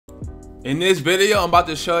In this video, I'm about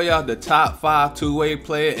to show y'all the top 5 two-way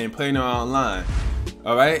player and playing online.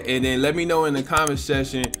 Alright, and then let me know in the comment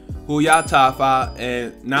section who y'all top 5,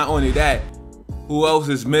 and not only that, who else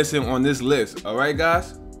is missing on this list. Alright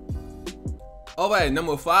guys? Alright,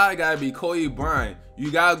 number 5 gotta be Bryant.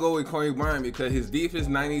 You gotta go with Bryant because his defense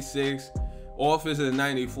 96, offense is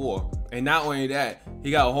 94. And not only that,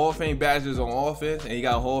 he got Hall of Fame badges on offense and he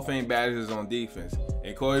got Hall of Fame badges on defense.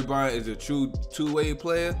 And Bryant is a true two-way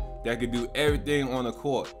player that can do everything on the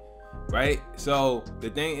court, right? So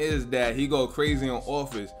the thing is that he go crazy on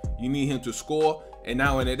offense. You need him to score, and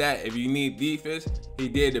not only that, if you need defense, he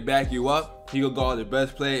did to back you up. He could guard the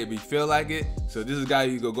best player if he feel like it. So this is a guy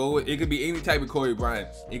you could go with. It could be any type of Bryant.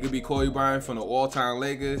 It could be Bryant from the all-time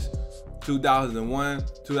Lakers, 2001,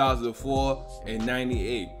 2004, and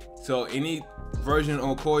 98. So any version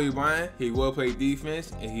on Bryant, he will play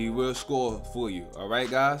defense and he will score for you. All right,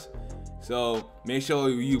 guys. So make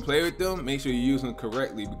sure you play with them. Make sure you use them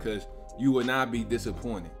correctly because you will not be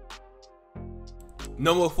disappointed.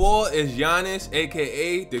 Number 4 is Giannis,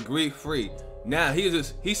 aka the Greek Freak. Now he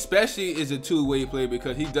especially is a two-way player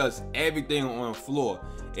because he does everything on the floor,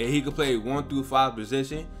 and he could play 1 through 5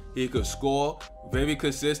 position. He could score very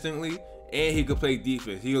consistently, and he could play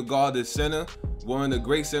defense. He could guard the center, one of the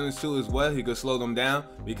great centers too as well. He could slow them down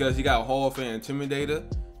because he got a Hall of Fame intimidator.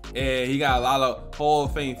 And he got a lot of Hall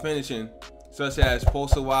of Fame finishing, such as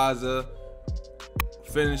posterizer,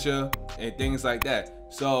 finisher, and things like that.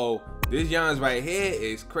 So this Giannis right here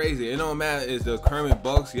is crazy. It don't matter it's the current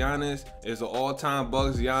Bucks Giannis, it's the all-time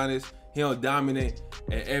Bucks Giannis. He don't dominate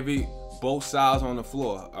at both sides on the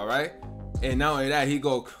floor. All right, and not only that, he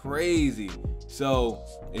go crazy. So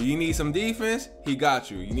if you need some defense, he got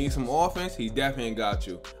you. You need some offense, he definitely got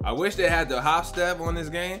you. I wish they had the hop step on this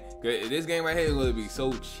game. This game right here is gonna be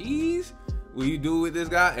so cheese what you do with this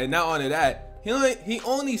guy. And not only that, he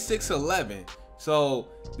only 6'11". So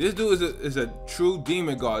this dude is a true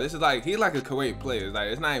demon guard. This is like he's like a great player.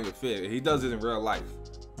 It's not even fair. He does it in real life.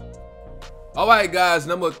 Alright guys,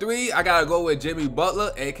 number 3, I gotta go with Jimmy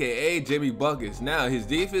Butler, aka Jimmy Buckets. Now his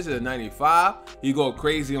defense is a 95. He go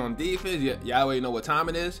crazy on defense. Y'all already know what time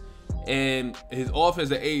it is. And his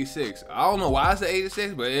offense is 86. I don't know why it's an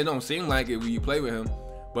 86, but it don't seem like it when you play with him.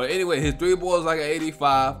 But anyway, his 3 ball is like an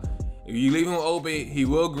 85. If you leave him open, he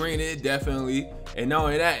will green it, definitely. And not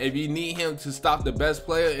only that, if you need him to stop the best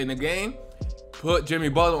player in the game, put Jimmy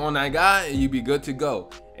Butler on that guy and you be good to go.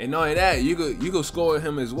 And not only that, you could score with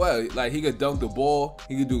him as well. Like he could dunk the ball,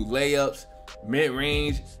 he could do layups,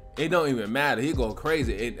 mid-range. It don't even matter. He go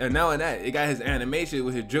crazy. And not only that, it got his animation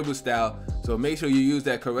with his dribble style. So make sure you use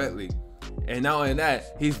that correctly. And not only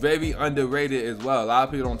that, he's very underrated as well. A lot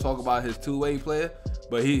of people don't talk about his two-way player,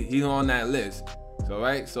 but he's on that list. So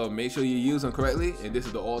right, so make sure you use him correctly. And this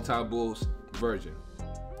is the all-time Bulls version.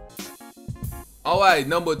 All right,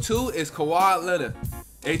 number 2 is Kawhi Leonard,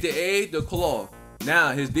 aka the Claw.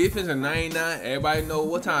 Now his defense is 99. Everybody know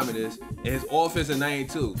what time it is. And his offense is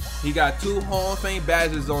 92. He got 2 Hall of Fame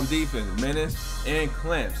badges on defense, menace and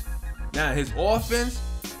clamps. Now his offense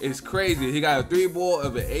is crazy. He got a 3 ball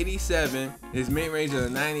of an 87. His mid-range is a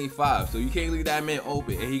 95. So you can't leave that man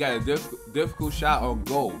open. And he got a difficult shot on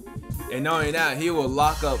goal. And not only that, he will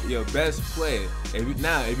lock up your best player.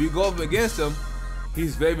 If you go up against him,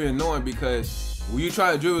 he's very annoying because when you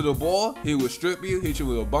try to dribble the ball, he will strip you, hit you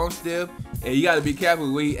with a bump stiff, and you got to be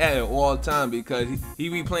careful where he at all the time because he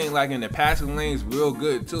be playing like in the passing lanes real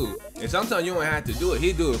good too. And sometimes you don't have to do it;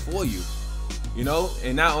 he do it for you, you know.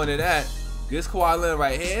 And not only that, this Kawhi Leonard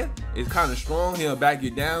right here is kind of strong. He'll back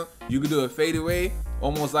you down. You can do a fadeaway,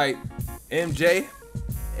 almost like MJ.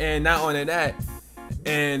 And not only that,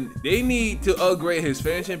 and they need to upgrade his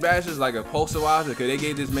finishing badges like a posterizer because they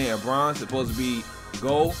gave this man a bronze, supposed to be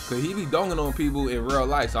gold, because he be dunking on people in real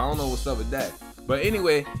life. So I don't know what's up with that. But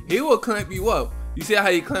anyway, he will clamp you up. You see how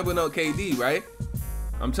he clamping up KD, right?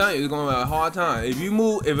 I'm telling you, it's gonna be a hard time.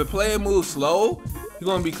 If a player moves slow, he's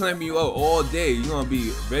gonna be clamping you up all day. You're gonna be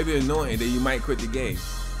very annoying that you might quit the game.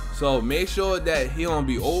 So make sure that he gonna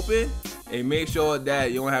be open, and make sure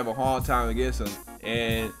that you don't have a hard time against him.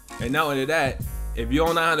 And not only that, if you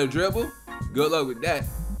don't know how to dribble, good luck with that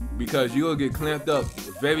because you'll get clamped up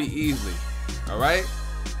very easily. All right.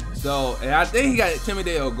 So, and I think he got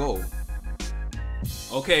intimidated or goal.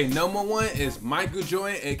 Okay, number 1 is Michael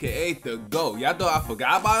Jordan, aka the GOAT. Y'all thought I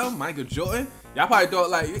forgot about him, Michael Jordan? Y'all probably thought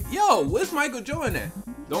like, yo, where's Michael Jordan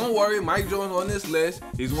at? Don't worry, Mike Jordan's on this list.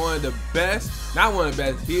 He's one of the best, not one of the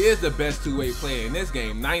best, he is the best two-way player in this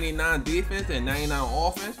game. 99 defense and 99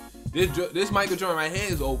 offense. This Michael Jordan right here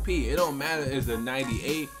is OP. It don't matter if it's a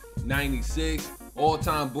 98, 96,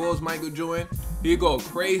 all-time Bulls Michael Jordan, he go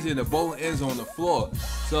crazy in the both ends on the floor.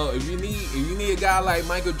 So if you need a guy like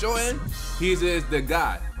Michael Jordan, he's just the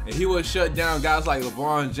guy. And he will shut down guys like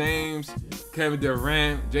LeBron James, Kevin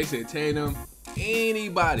Durant, Jason Tatum,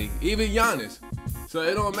 anybody, even Giannis. So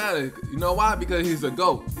it don't matter. You know why? Because he's a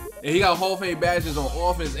GOAT. And he got Hall of Fame badges on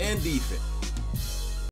offense and defense.